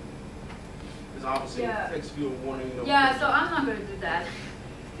 right? Because obviously Yeah. it takes you a warning. Yeah, so I'm not going to do that.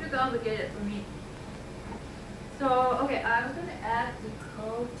 Too complicated for me. So, okay, I was going to add the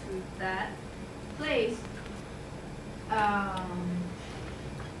code to that place.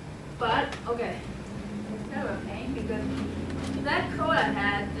 But, okay, it's kind of a pain because that code I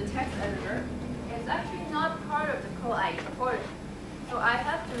had, the text editor, is actually not part of the code I imported. So I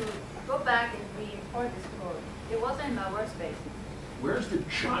have to go back and re-import this code. It wasn't in my workspace. Where's the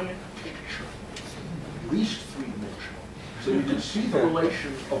giant picture? At least 3-dimensional. So you can see the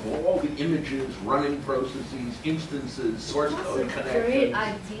relation of all the images, running processes, instances, source code That's a connections. great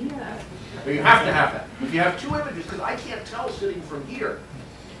idea. But you have to have that. If you have 2 images, because I can't tell sitting from here.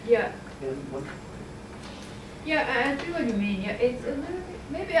 Yeah. And what- Yeah, I see what you mean. Yeah, it's a little bit,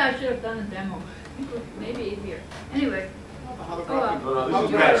 maybe I should have done a demo. Maybe easier. Anyway. No, no,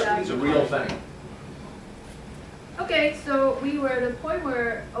 this is best. It's a real thing. Okay, so we were at the point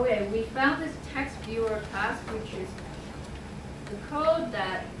where, okay, we found this text viewer class, which is the code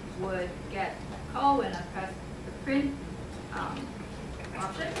that would get called when I press the print option.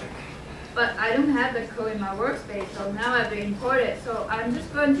 But I don't have the code in my workspace, so now I have to import it. So I'm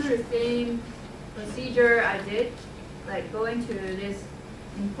just going through the same procedure I did, like going to this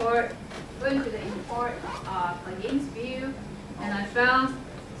import, going to the import plugins view, and I found,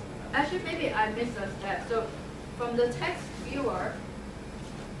 actually maybe I missed a step. So from the text viewer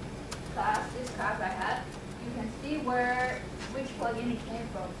class, this class I had, you can see which plugin it came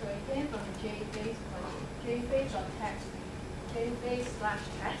from. So it came from the JFace plugin, JFace.text,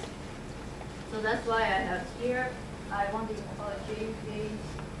 JFace/text. So that's why I have here, I want to call it JFace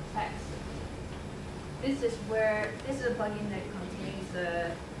text. This is a plugin that contains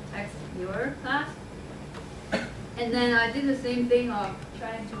the text viewer class. And then I did the same thing of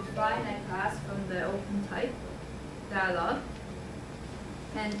trying to find that class from the open type dialog.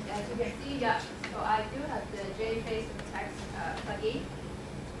 And as you can see, yeah, so I do have the JFace text plugin,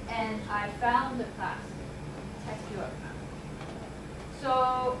 and I found the class, text viewer.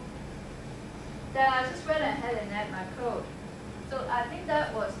 So then I just went ahead and add my code. So I think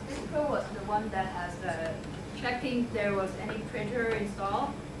this code was the one that has checking there was any printer installed.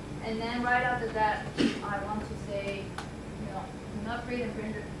 And then right after that, I want to say, do not print the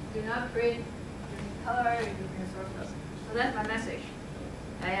printer, do not print using color, using source code. So that's my message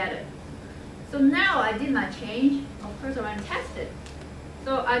I added. So now I did my change. Of course, I want to test it.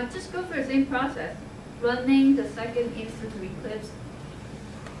 So I just go through the same process, running the second instance of Eclipse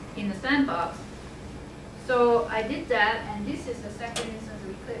in the sandbox. So I did that, and this is the second instance of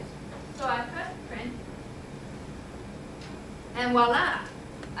Eclipse. So I press print, and voila,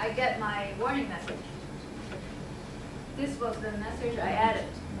 I get my warning message. This was the message I added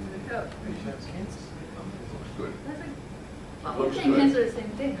to the code. Looks good. That's like, well, Looks we can good. cancel the same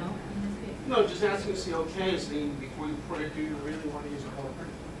thing, no? In this case. No, just asking to see, okay, saying before you put it, do you really want to use a color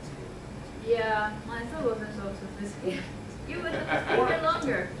printer? Yeah, I thought it wasn't so sophisticated. You would have to stay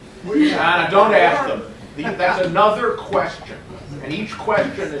longer. Anna, don't ask them. That's another question. And each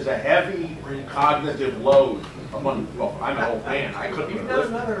question is a heavy cognitive load. Well, I'm an old man. I couldn't even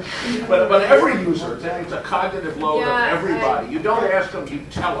listen. But every user, it's a cognitive load of everybody. You don't ask them, you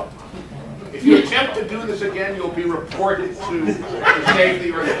tell them. If you attempt to do this again, you'll be reported to save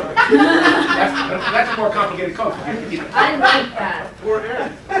the earth. That's a more complicated code. I like that. Or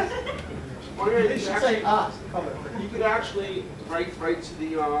Aaron. Or Aaron, They should say color. you could actually write to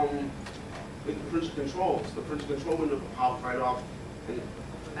the printer controls. The printer control window will pop right off.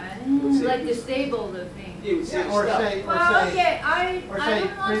 And Like disable the thing. you would save Or stuff. say, Well, okay, I say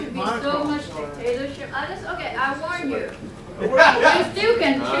don't want to print be so much monochrome or- dictatorship. I warn you. You still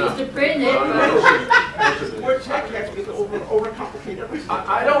can choose to print it, but We're tech, you have to get to overcomplicate everything.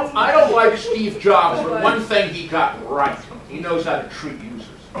 I don't like Steve Jobs, but one thing he got right. He knows how to treat users.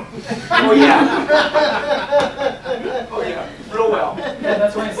 Oh, yeah. Oh, yeah. Real well. Yeah,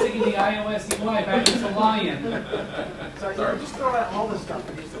 that's why I'm sticking the iOS UI back into Lion. Sorry, you just throw out all this stuff,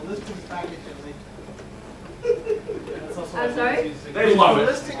 it's a listings package and That's also I'm what sorry? using. They love the it.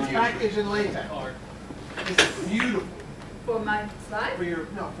 listings package in LaTeX. It's beautiful for my slide. for your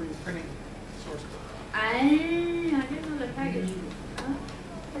printing source code. I didn't know the package. Oh,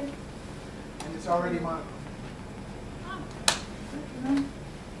 okay. And it's already monochrome.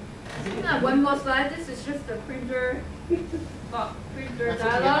 One more slide. This is just the printer. Well, printer That's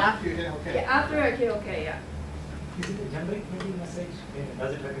what you get dialog. after you hit OK. Yeah, after I hit OK, yeah. Is it a generic printing message?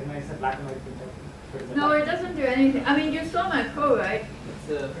 Does it recognize a black and white printer? No, it doesn't do anything. I mean, you saw my code, right?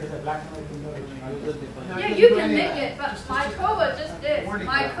 There's a black and white window. Yeah, you can make it, but my code was just this.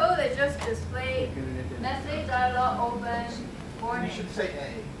 My code is just display message dialog open warning. You should say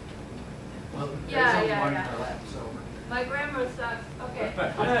A. Well, yeah. My grammar sucks. Okay.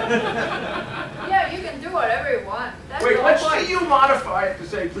 Yeah, you can do whatever you want. That's Wait, the let's whole point. see you modify it to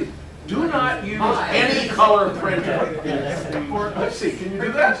say, please, do not use any color printer. Let's see, can you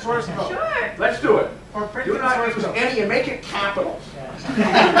do that? Source code. Sure. Let's do it. Or print Do the not source use code. any and make it capitals.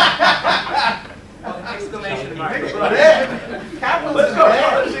 Exclamation mark. Capitals. Let's go.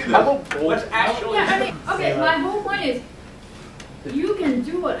 Let's see this. Let's actually. Yeah, I mean, okay, my whole point is you can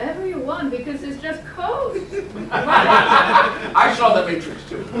do whatever you want because it's just code. I saw the Matrix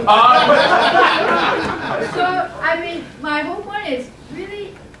too. So, I mean, my whole point is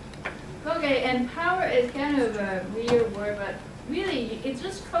really, okay, empower is kind of a weird word, but really, it's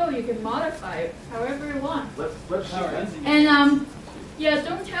just code. You can modify it however you want. Let's see. And, yeah,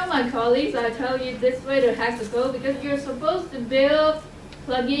 don't tell my colleagues I tell you this way to hack the code because you're supposed to build,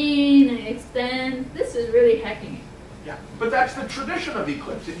 plug in, and extend. This is really hacking it. Yeah, but that's the tradition of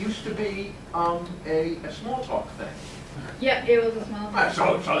Eclipse. It used to be a small talk thing. Yeah, it was a small thing.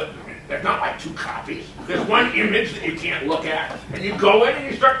 So there's not like two copies. There's one image that you can't look at, and you go in and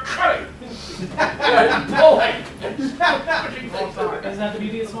you start cutting. Pulling. Isn't that the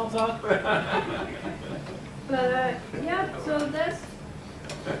beauty of small talk? But yeah, so that's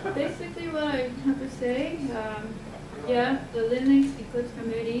basically what I have to say. Yeah, the Linux Eclipse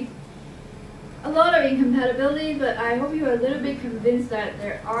community. A lot of incompatibility, but I hope you are a little bit convinced that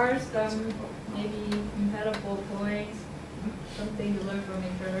there are some maybe compatible points, something to learn from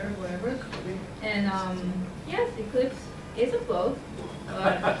each other, whatever. And yes, Eclipse is a both,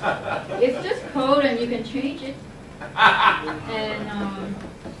 but it's just code and you can change it. And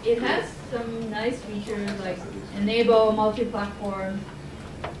it has some nice features like enable multi-platform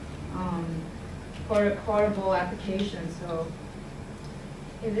portable applications. So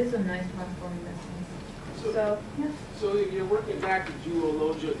it is a nice platform in that sense. So yeah. So if you're working back, did you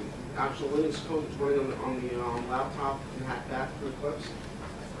load your actual Linux code that's running on the laptop and hack that for Eclipse?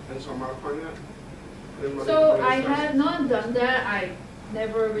 And so I'm modifying that? So I had not done that. I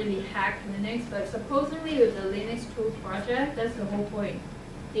never really hacked Linux, but supposedly with the Linux tools project, that's the whole point.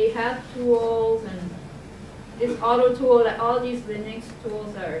 They have tools and this auto tool, that all these Linux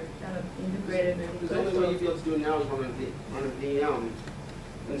tools are kind of integrated with Because the only way you'd be able to do it now is run a VM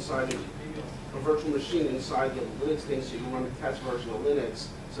inside a virtual machine inside the Linux thing, so you can run a test version of Linux,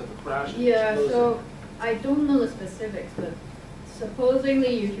 so if it crashes, yeah, it so I don't know the specifics, but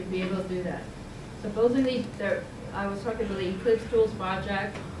supposedly you should be able to do that. Supposedly, I was talking about the Eclipse Tools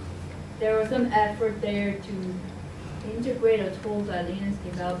project. There was some effort there to integrate a tool that Linux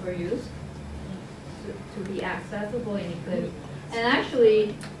developers use to be accessible in Eclipse. And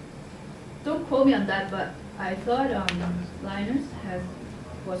actually, don't quote me on that, but I thought Linus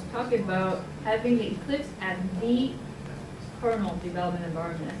was talking about having the Eclipse as the kernel development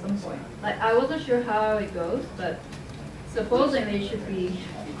environment at some point. Like, I wasn't sure how it goes, but supposedly it should be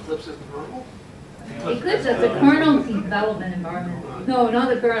Eclipse as the kernel? Eclipse as the kernel development environment. No, not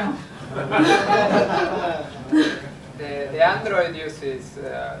the kernel. The Android uses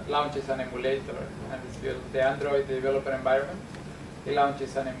launches an emulator and it's built the Android developer environment. It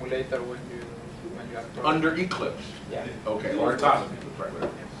launches an emulator when you are Under Eclipse. Yeah. Okay. Or top of Eclipse,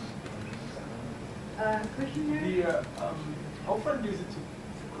 right? Question here? How friendly is it to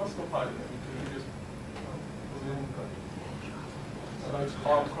cross-compile it? Can you just it's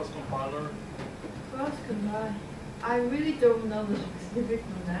hard cross-compiler? Cross-compile. I really don't know the specifics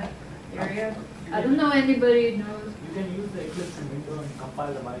on that area. I don't know anybody knows. You can use the Eclipse in Windows and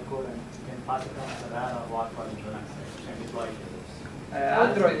compile the bytecode and you can pass it on as a RAR or what for Linux and deploy it.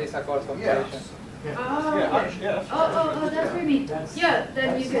 Android is a cross compilation. Yes. Oh, that's what you mean. Yeah,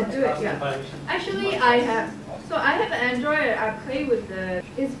 then you can do it, yeah. Actually, I have Android, I play with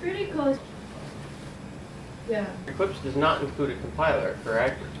it's pretty close. Yeah. Eclipse does not include a compiler,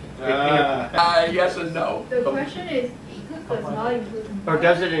 correct? Yes and no. The question is, Eclipse does not include Or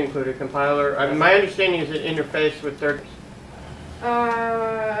does it include a compiler? I mean, my understanding is it interface with third.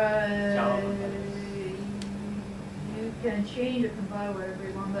 You can change the compiler whatever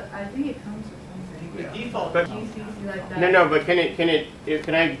you want, but I think it comes with something. Yeah. Default But- GCC like that. No, but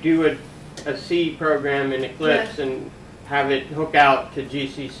can I do a C program in Eclipse and have it hook out to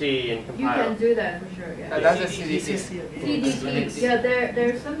GCC and You compile? can do that for sure, yeah. That's a CDC. CDC, yeah,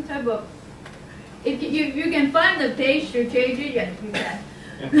 there's some type of, if you can find the page to change it, yes, you can.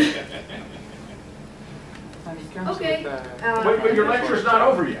 And it comes Okay. with, But your lecture's not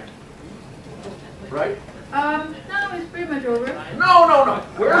over yet. right? No, it's pretty much over. No.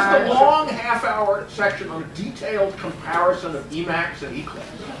 Where's the long half-hour section on detailed comparison of Emacs and Eclipse?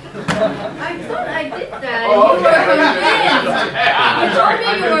 I thought I did that. Oh, You were convinced. You told me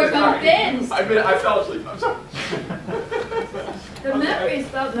you were convinced. I fell asleep. I'm sorry. The memory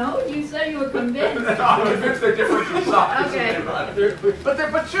stopped. No, you said you were convinced. No, I'm convinced they're different in size. Okay.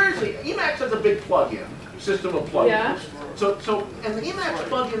 But seriously, Emacs has a big plug-in system of plugins. Yeah. So, and the Emacs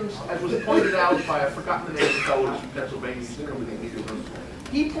plugins, as was pointed out by, I've forgotten the name of the fellow from Pennsylvania, he's come to the meeting room.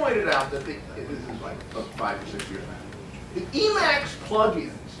 He pointed out that this is like 5 or 6 years back. The Emacs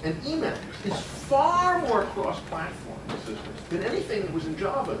plugins and Emacs is far more cross-platform than anything that was in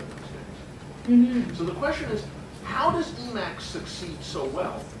Java in those days. So the question is, how does Emacs succeed so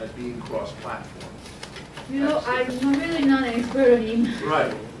well at being cross-platform? You know, I'm really not an expert on Emacs.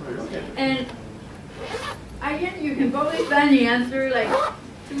 Right. Okay. And I guess you can probably find the answer like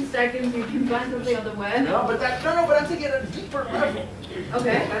 2 seconds. You can find something on the web. No, but I'm thinking at a deeper level.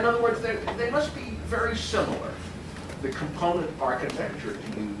 Okay. In other words, they must be very similar. The component architecture,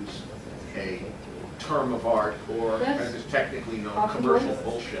 to use a term of art, or as is technically known, commercial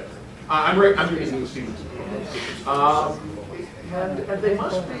bullshit. I'm using the Stevenson. And they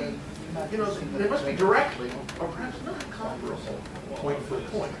must be, they must be directly, or perhaps not comparable, point for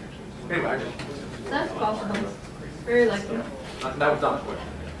point. Anyway, That's possible. Very likely. that was not the question.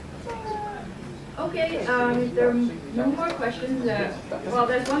 Okay, if there are no more questions, well,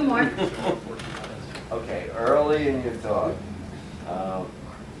 there's one more. Okay, early in your talk,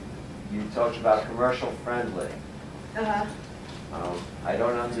 you talked about commercial friendly. I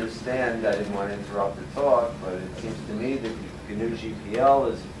don't understand, I didn't want to interrupt the talk, but it seems to me that the GNU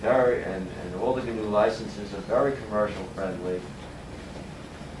GPL is very, and all the GNU licenses are very commercial friendly.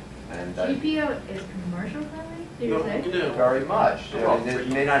 And GPL is commercial friendly? Did you say? Very much. It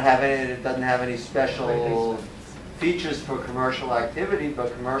may not have any, it doesn't have any special features for commercial activity,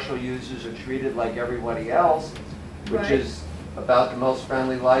 but commercial users are treated like everybody else, which is about the most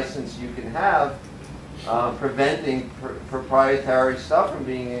friendly license you can have, preventing proprietary stuff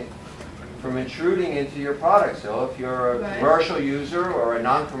from intruding into your product. So if you're a commercial user or a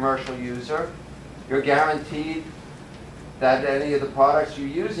non-commercial user, you're guaranteed that any of the products you're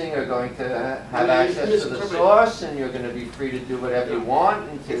using are going to have access to the source, and you're going to be free to do whatever you want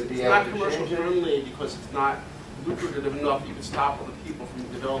and to be able to change it. It's not commercial friendly because it's not lucrative enough. You can stop other people from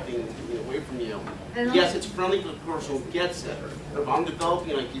developing away from you. Yes, it's friendly for the person who gets it. But if I'm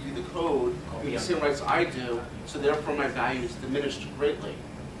developing and I give you the code, you have the same rights I do, so therefore my value is diminished greatly.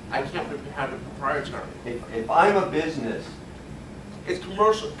 I can't have it proprietary. If I'm a business, it's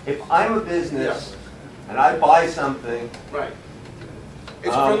commercial. If I'm a business and I buy something,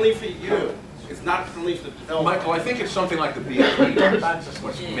 it's friendly for you. It's not friendly for the developer. Michael, I think it's something like the BFP. That's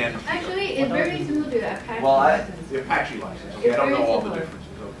what's meant. Actually, it's very similar to the Apache license. The Apache license. Okay, I don't know all the differences.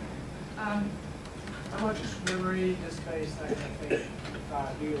 Okay. How much memory, disk space, that kind of thing,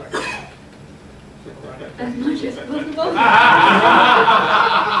 do you recommend? As much as possible.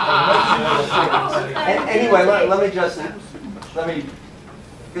 Anyway, let me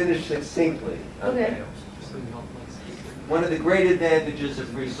finish succinctly. Okay. One of the great advantages of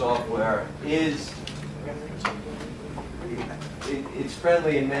free software is it's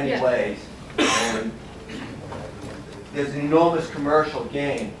friendly in many ways, and there's an enormous commercial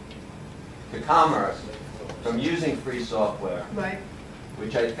gain to commerce from using free software,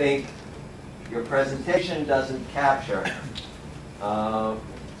 which I think your presentation doesn't capture,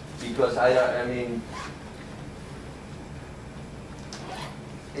 because I mean,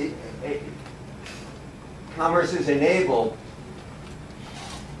 commerce is enabled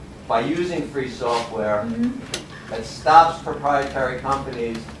by using free software that stops proprietary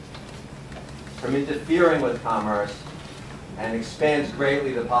companies from interfering with commerce and expands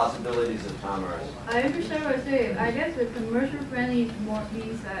greatly the possibilities of commerce. I understand what you're saying. I guess the commercial friendly more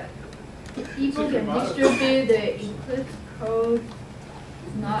means that people can distribute the Eclipse code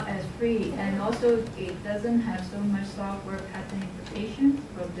not as free, and also it doesn't have so much software patent implications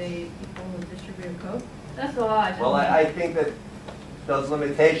of the people who distribute code. That's all I just I think that those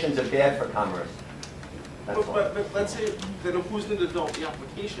limitations are bad for commerce. But let's say that who's going to develop the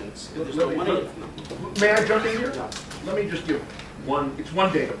applications if there's no money in them? May I jump in here? Let me just give one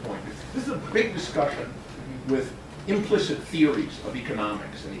data point. This is a big discussion with implicit theories of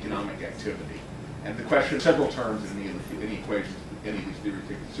economics and economic activity. And the question, several terms in any equations, any of these theories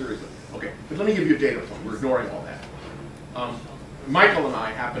taken seriously. Okay, but let me give you a data point. We're ignoring all that. Michael and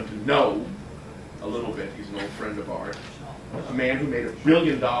I happen to know a little bit, he's an old friend of ours, a man who made $1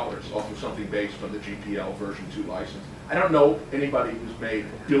 billion off of something based on the GPL version 2 license. I don't know anybody who's made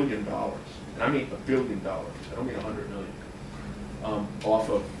 $1 billion and I mean $1 billion, I don't mean 100 million, off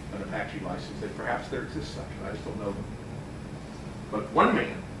of an Apache license. That perhaps there exists such, I just don't know them. But one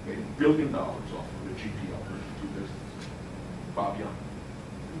man made $1 billion off of the GPL version 2 business, Bob Young.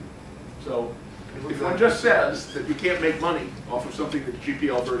 So if one just says that you can't make money off of something that's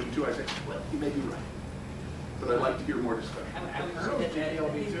GPL version 2, I say, well, you may be right. But I'd like to hear more discussion. I would say that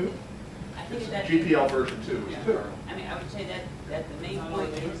GPL I think that GPL version 2 is yeah. terrible. I mean, I would say that the main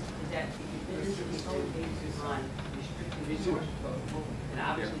point is that the business is so based on restricted resource. And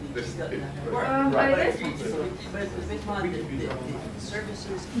obviously, the GPL doesn't have to work. I guess. But it's based on the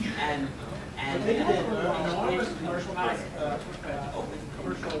services and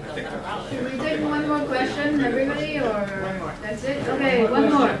commercial Should we take one more question, everybody, or that's it? Okay,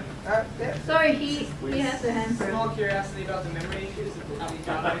 one more. Sorry, he has a hand first. Small curiosity about the memory issues that the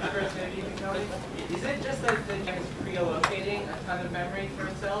job experts maybe you can tell me. Is it just that the gem is pre-allocating a ton of memory for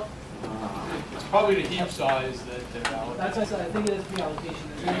itself? It's probably the heap size that they're allocating. That's what I said, I think it is pre-allocation.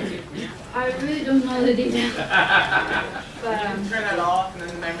 I really don't know the details. But you can turn that off and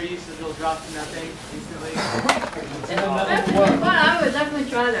then the memory usage will drop to nothing instantly. Well, I would definitely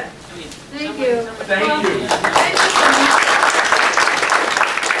try that. Thank you. Thank you. Thank you.